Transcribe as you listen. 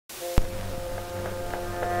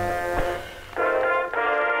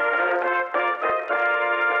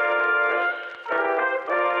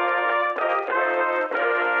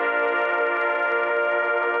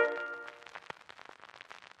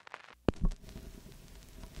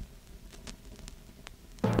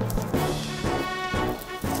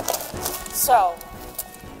So,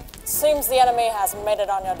 seems the enemy has made it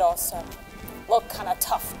on your doorstep. Look kinda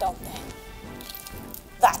tough, don't they?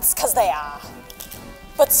 That's 'cause they are.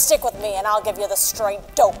 But stick with me and I'll give you the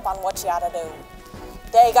straight dope on what you oughta do.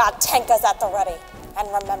 They got tankers at the ready.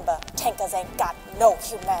 And remember, tankers ain't got no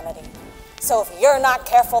humanity. So if you're not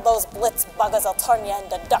careful, those blitz buggers will turn you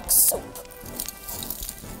into duck soup.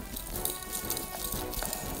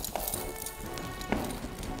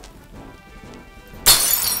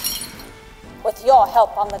 With your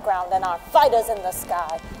help on the ground and our fighters in the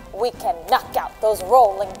sky, we can knock out those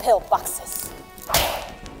rolling pillboxes.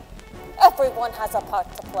 Everyone has a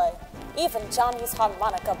part to play. Even Johnny's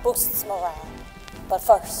harmonica boosts morale. But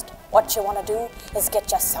first, what you want to do is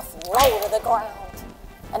get yourself low to the ground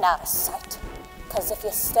and out of sight. 'Cause if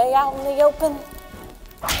you stay out in the open,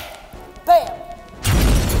 bam,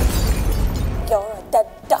 you're a dead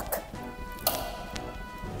duck.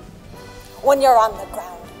 When you're on the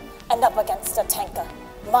ground and up against a tanker,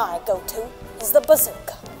 my go-to is the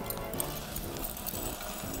bazooka.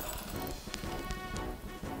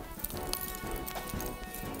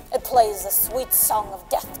 It plays a sweet song of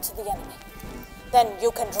death to the enemy. Then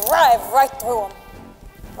you can drive right through them.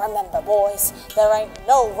 Remember, boys, there ain't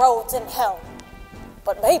no roads in hell.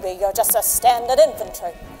 But maybe you're just a standard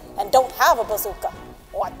infantry and don't have a bazooka.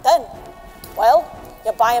 What then? Well,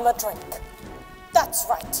 you buy him a drink. That's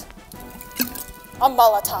right. A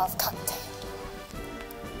Molotov cocktail.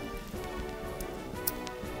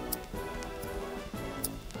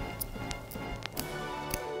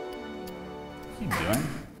 What are you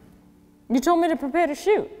doing? You told me to prepare to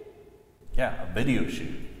shoot. Yeah, a video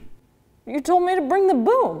shoot. You told me to bring the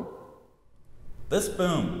boom. This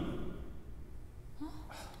boom.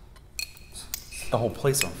 Set the whole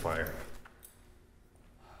place on fire.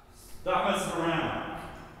 Stop messing around.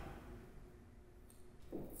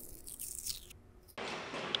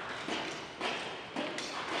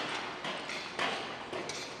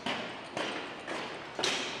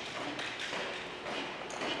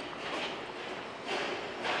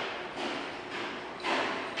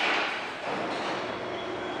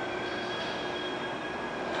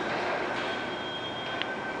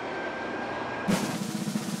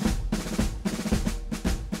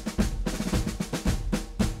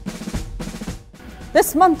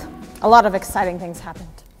 This month, a lot of exciting things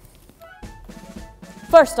happened.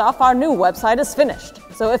 First off, our new website is finished,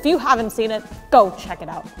 so if you haven't seen it, go check it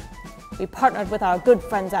out. We partnered with our good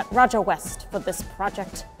friends at Roger West for this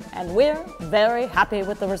project, and we're very happy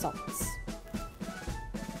with the results.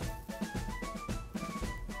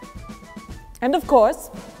 And of course,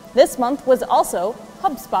 this month was also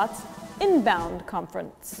HubSpot's Inbound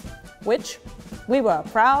Conference, which we were a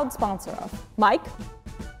proud sponsor of. Mike,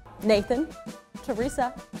 Nathan,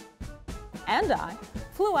 Teresa, and I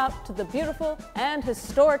flew out to the beautiful and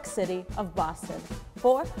historic city of Boston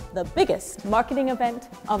for the biggest marketing event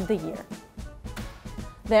of the year.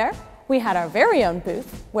 There, we had our very own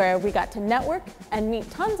booth where we got to network and meet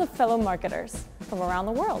tons of fellow marketers from around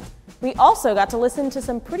the world. We also got to listen to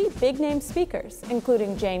some pretty big-name speakers,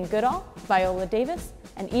 including Jane Goodall, Viola Davis,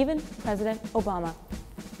 and even President Obama.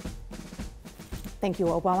 Thank you,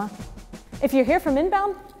 Obama. If you're here from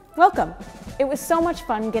Inbound, welcome. It was so much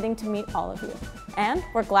fun getting to meet all of you, and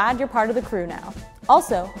we're glad you're part of the crew now.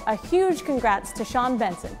 Also, a huge congrats to Sean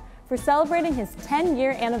Benson for celebrating his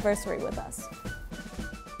 10-year anniversary with us.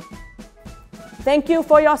 Thank you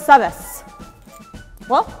for your service.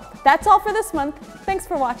 Well, that's all for this month. Thanks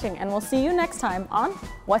for watching, and we'll see you next time on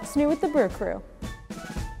What's New with the Brew Crew.